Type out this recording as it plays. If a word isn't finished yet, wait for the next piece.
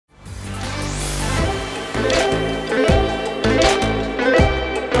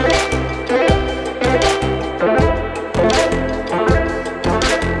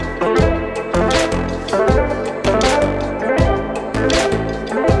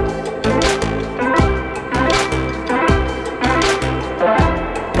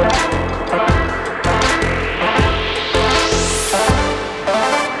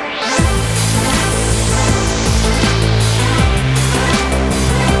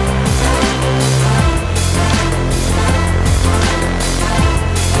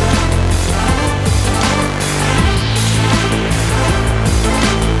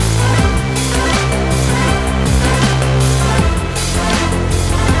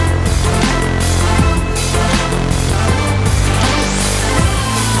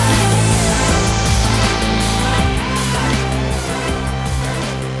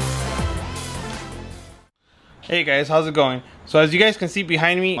Hey guys, how's it going? So as you guys can see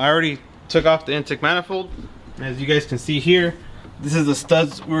behind me, I already took off the intake manifold. And as you guys can see here, this is the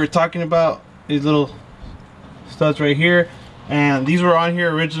studs we were talking about. These little studs right here. And these were on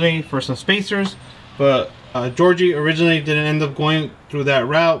here originally for some spacers, but Georgie originally didn't end up going through that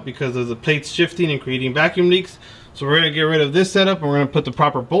route because of the plates shifting and creating vacuum leaks. So we're gonna get rid of this setup and we're gonna put the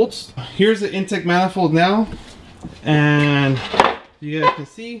proper bolts. Here's the intake manifold now, and you guys can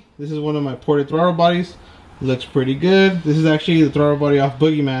see this is one of my ported throttle bodies. It looks pretty good. This is actually the throttle body off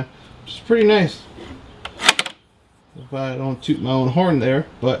Boogeyman, which is pretty nice. If I don't toot my own horn there,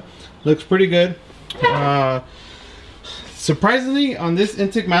 but looks pretty good. Surprisingly, on this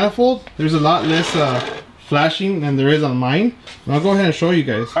intake manifold, there's a lot less flashing than there is on mine. And I'll go ahead and show you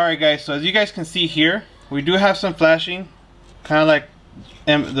guys. Alright guys, so as you guys can see here, we do have some flashing, kind of like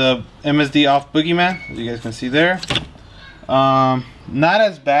the MSD off Boogeyman, as you guys can see there. Not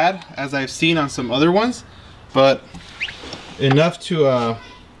as bad as I've seen on some other ones, but enough to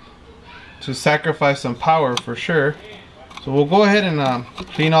sacrifice some power for sure. So we'll go ahead and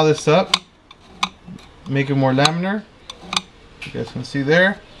clean all this up, make it more laminar. You guys can see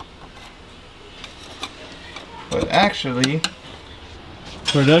there. But actually,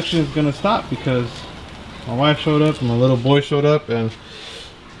 production is gonna stop because my wife showed up and my little boy showed up, and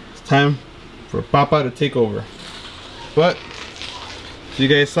it's time for Papa to take over. But as you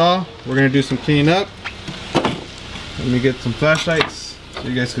guys saw, we're gonna do some cleaning up. Let me get some flashlights so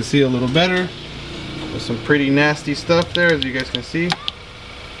you guys can see a little better. There's some pretty nasty stuff there, as you guys can see.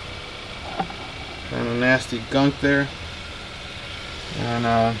 Kind of nasty gunk there.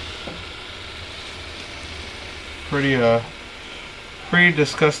 And pretty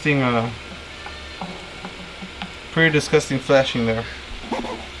disgusting flashing there.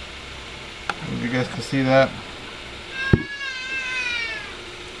 If you guys can see that.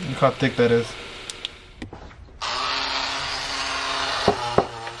 Look how thick that is.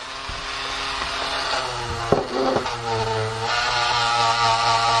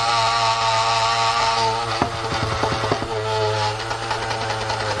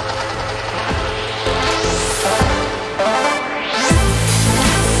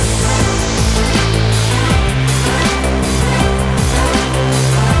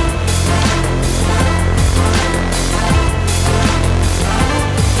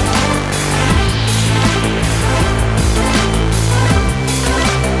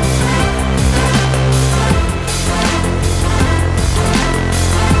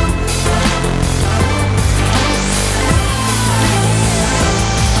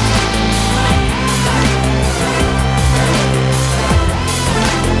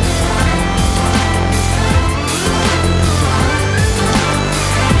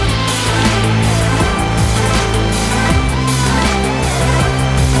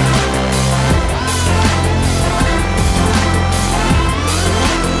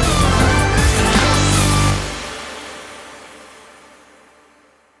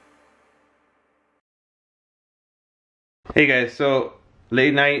 Hey guys, so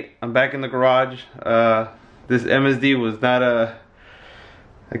late night, I'm back in the garage. This MSD was not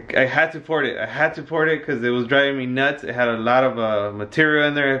I had to port it. I had to port it because it was driving me nuts. It had a lot of material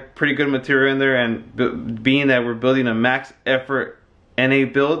in there, pretty good material in there, and being that we're building a max effort NA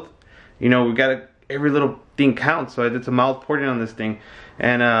build, you know, we gotta, every little thing counts. So I did some mild porting on this thing,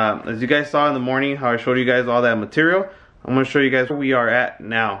 and as you guys saw in the morning, how I showed you guys all that material, I'm gonna show you guys where we are at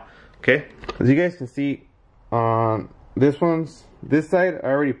now. Okay, as you guys can see, this side I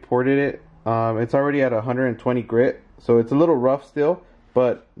already ported it. It's already at 120 grit, so it's a little rough still,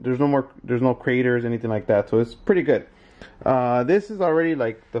 but there's no craters, anything like that, so it's pretty good. This is already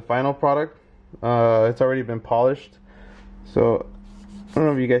like the final product. It's already been polished, so I don't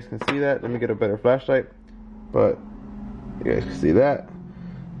know if you guys can see that. Let me get a better flashlight, but you guys can see that.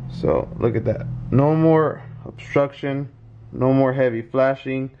 So look at that, no more obstruction, no more heavy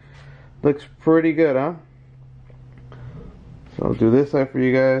flashing. Looks pretty good, huh? So I'll do this side for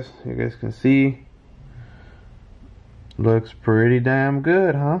you guys. You guys can see. Looks pretty damn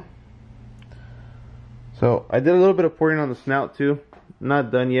good, huh? So I did a little bit of porting on the snout too.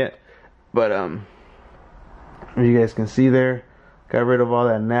 Not done yet, but you guys can see there, got rid of all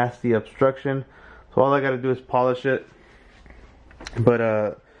that nasty obstruction. So all I gotta do is polish it.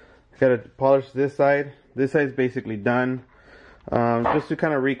 But gotta polish this side. This side's basically done. Just to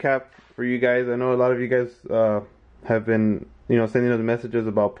kind of recap for you guys, I know a lot of you guys have been, you know, sending us messages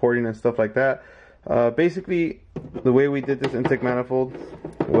about porting and stuff like that. Basically, the way we did this intake manifold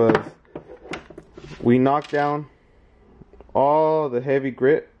was we knocked down all the heavy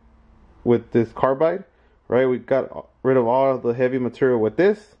grit with this carbide, right? We got rid of all the heavy material with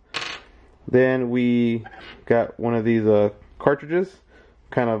this. Then we got one of these cartridges,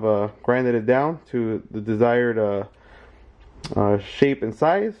 kind of grinded it down to the desired shape and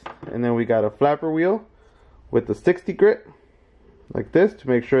size, and then we got a flapper wheel with the 60 grit like this to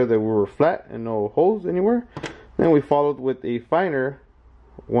make sure that we were flat and no holes anywhere. Then we followed with a finer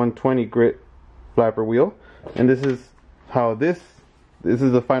 120 grit flapper wheel, and this is how this is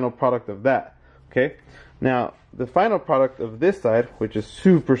the final product of that. Okay, now the final product of this side, which is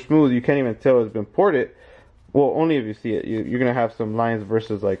super smooth, you can't even tell it's been ported. Well, only if you see it. You're gonna have some lines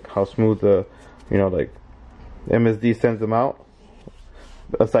versus like how smooth the, you know, like MSD sends them out,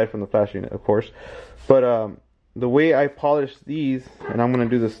 aside from the flash unit, of course. But the way I polish these, and I'm gonna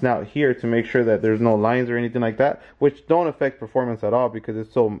do the snout here to make sure that there's no lines or anything like that, which don't affect performance at all because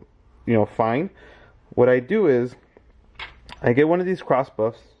it's so, you know, fine. What I do is I get one of these cross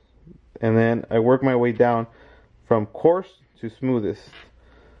buffs, and then I work my way down from coarse to smoothest.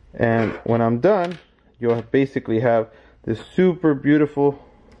 And when I'm done, you'll basically have this super beautiful,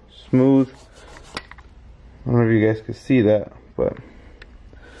 smooth, I don't know if you guys can see that, but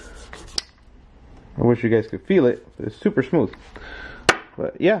I wish you guys could feel it. It's super smooth.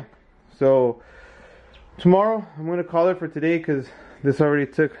 But yeah, so tomorrow I'm going to call it for today because this already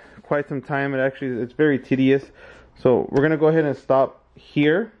took quite some time. It's very tedious. So we're going to go ahead and stop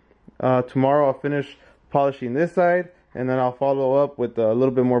here. Tomorrow I'll finish polishing this side, and then I'll follow up with a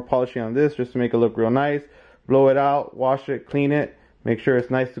little bit more polishing on this just to make it look real nice. Blow it out, wash it, clean it, make sure it's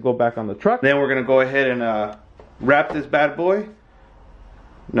nice to go back on the truck. Then we're going to go ahead and wrap this bad boy.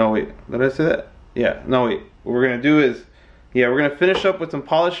 No, wait, did I say that? Yeah, no, wait. What we're going to do is, yeah, we're going to finish up with some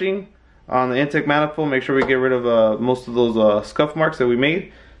polishing on the intake manifold, make sure we get rid of most of those scuff marks that we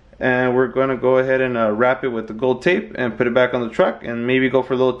made. And we're going to go ahead and wrap it with the gold tape and put it back on the truck, and maybe go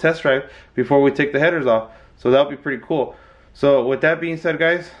for a little test drive before we take the headers off. So that'll be pretty cool. So with that being said,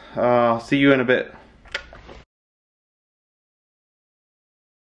 guys, I'll see you in a bit.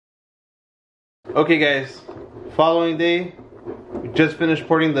 Okay guys, following day, we just finished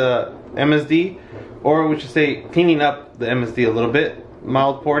porting the MSD, or we should say cleaning up the MSD a little bit.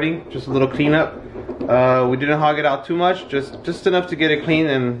 Mild porting, just a little cleanup. We didn't hog it out too much, just enough to get it clean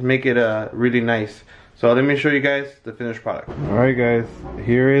and make it really nice. So let me show you guys the finished product. Alright guys,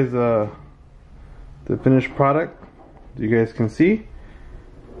 here is the finished product. You guys can see,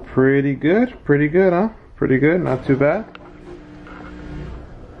 pretty good, huh? Pretty good, not too bad.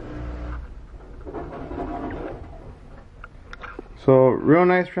 So real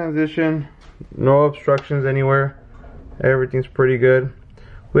nice transition, no obstructions anywhere, everything's pretty good.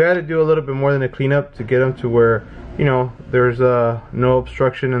 We had to do a little bit more than a cleanup to get them to where, you know, there's no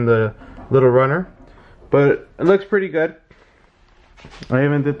obstruction in the little runner, but it looks pretty good. I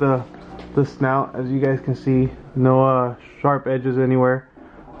even did the snout, as you guys can see, no sharp edges anywhere.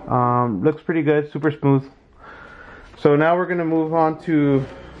 Looks pretty good, super smooth. So now we're gonna move on to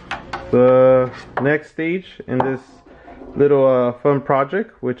the next stage in this little fun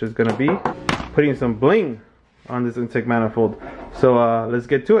project, which is gonna be putting some bling on this intake manifold. So let's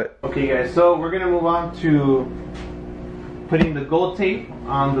get to it. Okay guys, so we're gonna move on to putting the gold tape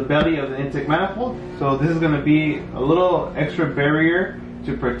on the belly of the intake manifold. So this is gonna be a little extra barrier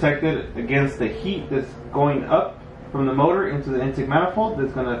to protect it against the heat that's going up from the motor into the intake manifold.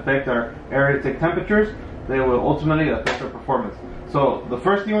 That's gonna affect our air intake temperatures. They will ultimately affect our performance. So the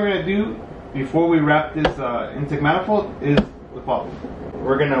first thing we're gonna do before we wrap this intake manifold is the following.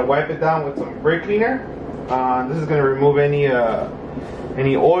 We're gonna wipe it down with some brake cleaner. This is gonna remove any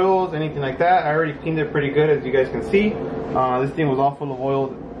oils, anything like that. I already cleaned it pretty good, as you guys can see. This thing was all full of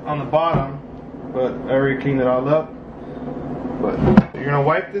oil on the bottom, but I already cleaned it all up. But you're gonna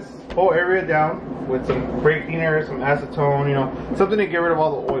wipe this whole area down with some brake cleaner, some acetone, you know, something to get rid of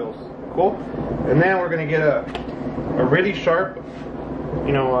all the oils. Cool. And then we're gonna get a really sharp,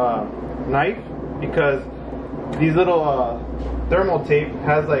 you know, knife, because these little thermal tape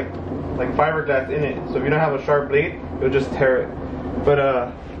has like fiberglass in it, so if you don't have a sharp blade, you'll just tear it. But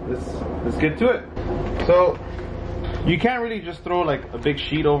let's get to it. So you can't really just throw like a big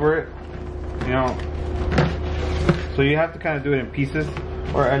sheet over it, you know, so you have to kind of do it in pieces,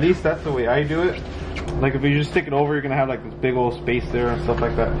 or at least that's the way I do it. Like if you just stick it over, you're gonna have like this big old space there and stuff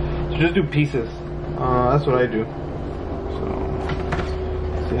like that. So just do pieces. That's what I do. So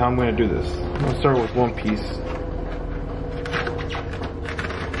let's see how I'm gonna do this. I'm gonna start with one piece.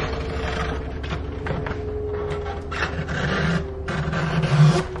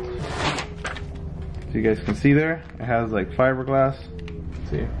 So you guys can see there, it has like fiberglass. Let's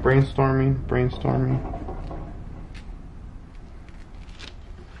see, brainstorming.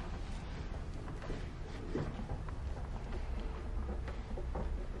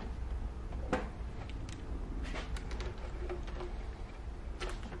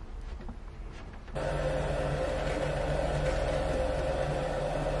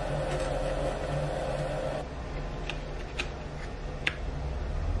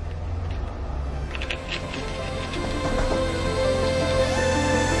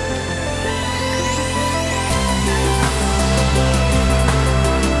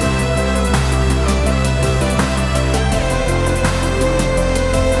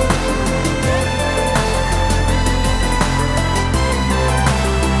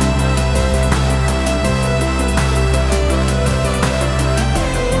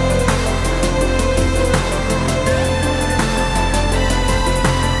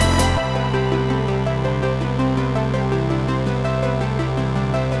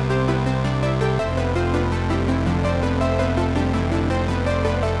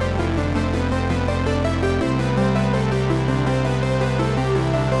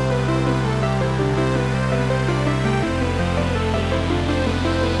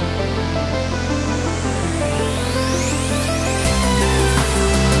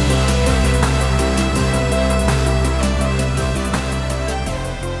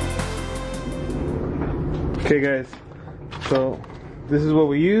 Okay guys, so this is what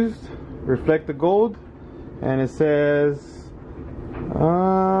we used, Rreflect-A-Gold, and it says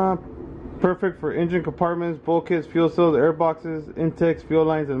perfect for engine compartments, bulkheads, fuel cells, air boxes, intakes, fuel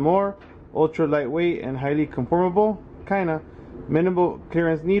lines, and more. Ultra lightweight and highly conformable, kinda. Minimal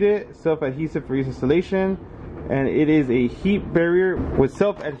clearance needed, self-adhesive for installation, and it is a heat barrier with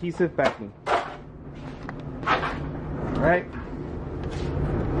self-adhesive backing. Alright,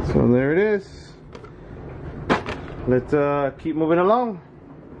 so there it is. Let's keep moving along.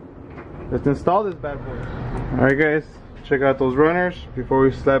 Let's install this bad boy. Alright guys, check out those runners before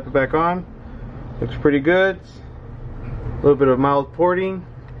we slap it back on. Looks pretty good. A little bit of mild porting.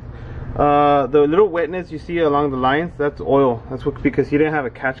 The little wetness you see along the lines, that's oil. That's what, because he didn't have a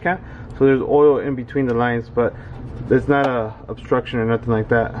catch can, so there's oil in between the lines, but there's not a obstruction or nothing like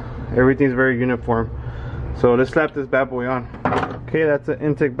that. Everything's very uniform. So let's slap this bad boy on. Okay, that's the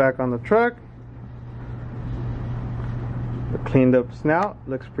intake back on the truck. The cleaned up snout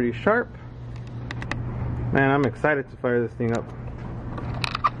looks pretty sharp. Man, I'm excited to fire this thing up.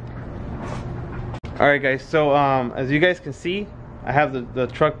 Alright guys, so as you guys can see, I have the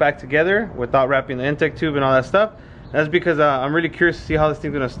truck back together without wrapping the intake tube and all that stuff. That's because I'm really curious to see how this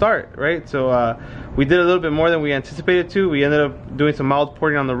thing's gonna start, right? So we did a little bit more than we anticipated to. We ended up doing some mild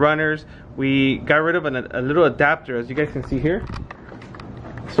porting on the runners. We got rid of a little adapter, as you guys can see here.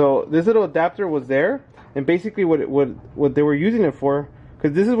 So this little adapter was there, and basically what they were using it for,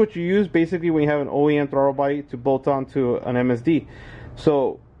 because this is what you use basically when you have an OEM throttle body to bolt onto an MSD.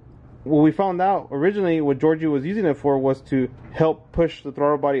 So what we found out originally, what Georgie was using it for, was to help push the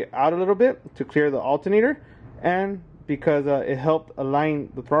throttle body out a little bit to clear the alternator, and because it helped align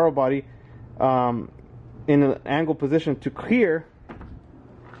the throttle body in an angle position to clear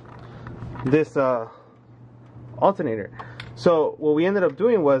this alternator. So what we ended up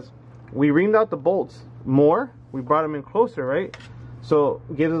doing was we reamed out the bolts more. We brought them in closer, right? So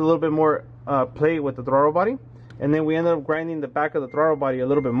it gives us a little bit more play with the throttle body. And then we ended up grinding the back of the throttle body a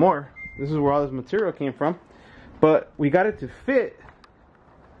little bit more. This is where all this material came from. But we got it to fit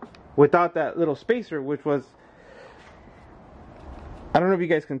without that little spacer, which was, I don't know if you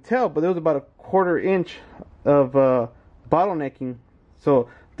guys can tell, but there was about a 1/4 inch of bottlenecking. So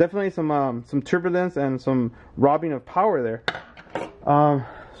definitely some turbulence and some robbing of power there.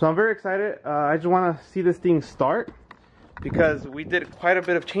 So I'm very excited. I just want to see this thing start, because we did quite a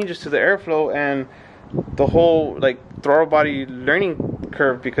bit of changes to the airflow and the whole like throttle body learning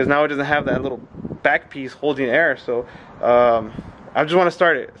curve, because now it doesn't have that little back piece holding air. So I just want to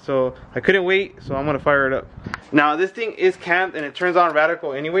start it. So I couldn't wait, so I'm gonna fire it up. Now this thing is camped and it turns on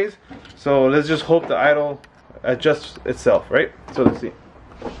radical anyways, so let's just hope the idle adjusts itself, right? So let's see.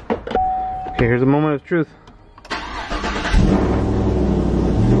 Okay, here's a moment of truth.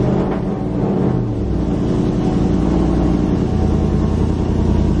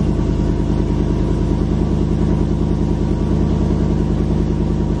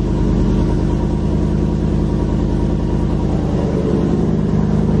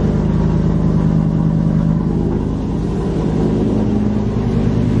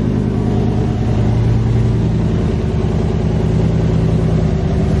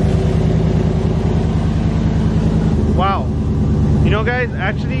 Guys,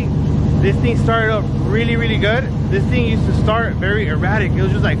 actually this thing started up really good. This thing used to start very erratic. It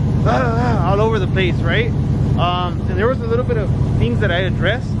was just like all over the place, right? And there was a little bit of things that I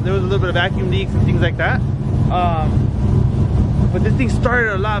addressed. There was a little bit of vacuum leaks and things like that, but this thing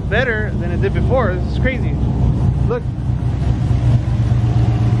started a lot better than it did before. This is crazy. Look.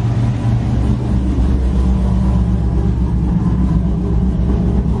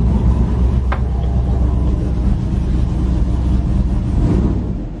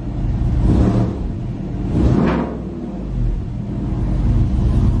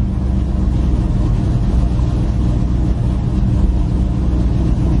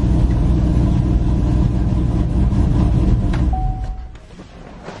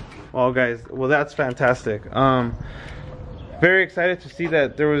 Oh guys, well that's fantastic. Very excited to see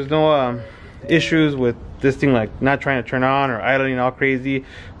that there was no issues with this thing, like not trying to turn on or idling all crazy,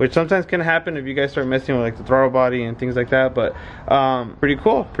 which sometimes can happen if you guys start messing with like the throttle body and things like that. But pretty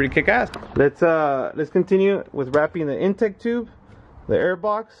cool, pretty kick-ass. Let's continue with wrapping the intake tube, the air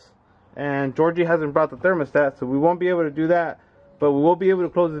box, and Georgie hasn't brought the thermostat, so we won't be able to do that, but we will be able to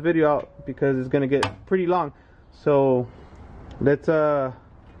close this video out because it's gonna get pretty long. So let's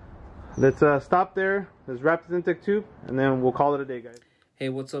stop there. Let's wrap this intake tube and then we'll call it a day, guys. Hey,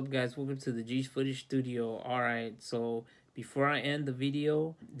 what's up guys? Welcome to the G's Footage Studio. Alright, so before I end the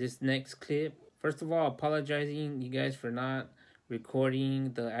video, this next clip, first of all, apologizing you guys for not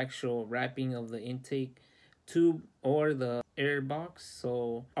recording the actual wrapping of the intake tube or the air box.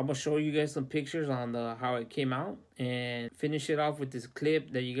 So I'm gonna show you guys some pictures on the how it came out and finish it off with this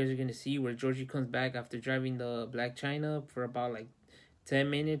clip that you guys are gonna see where Georgie comes back after driving the Black China for about like 10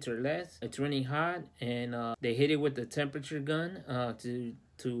 minutes or less. It's running hot, and they hit it with the temperature gun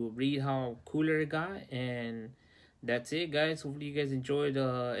to read how cooler it got. And that's it, guys. Hopefully you guys enjoyed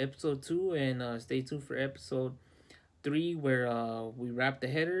episode 2, and stay tuned for episode 3 where we wrap the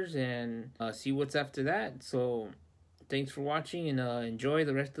headers and see what's after that. So thanks for watching, and enjoy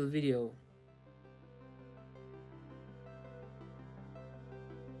the rest of the video.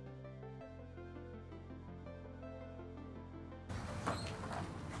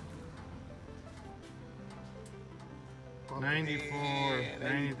 '94,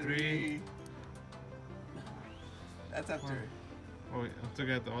 '93. That's after. Oh, wait, I took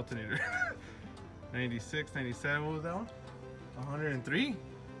out the alternator. 96, 97, what was that one? 103?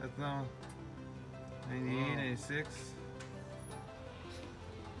 That's now 98, 96.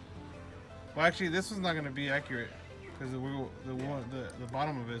 Well, actually, this one's not going to be accurate because the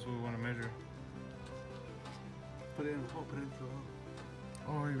bottom of it is what we want to measure. Put it in the hole, put it into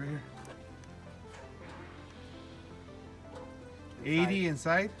the hole. Oh, right here. 80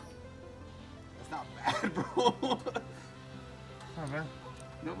 inside? That's not bad, bro. Not bad.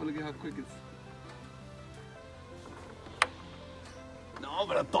 No, but look at how quick it's. No,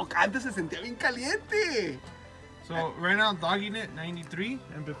 pero tocante se sentía bien caliente. So right now I'm dogging it 93,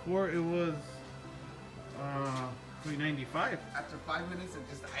 and before it was 95. After 5 minutes of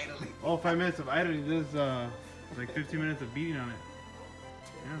just idling. Oh, 5 minutes of idling. There's like 15 minutes of beating on it.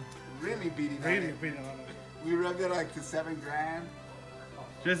 Yeah. Really beating on Really it. beating on it. We rubbed it like to 7 grand.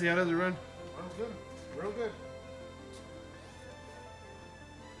 Jesse, how does it run? Runs good. Real good.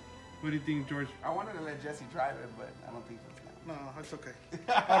 What do you think, George? I wanted to let Jesse drive it, but I don't think that's gonna. No, it's okay.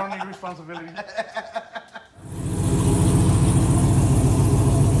 I don't need responsibility.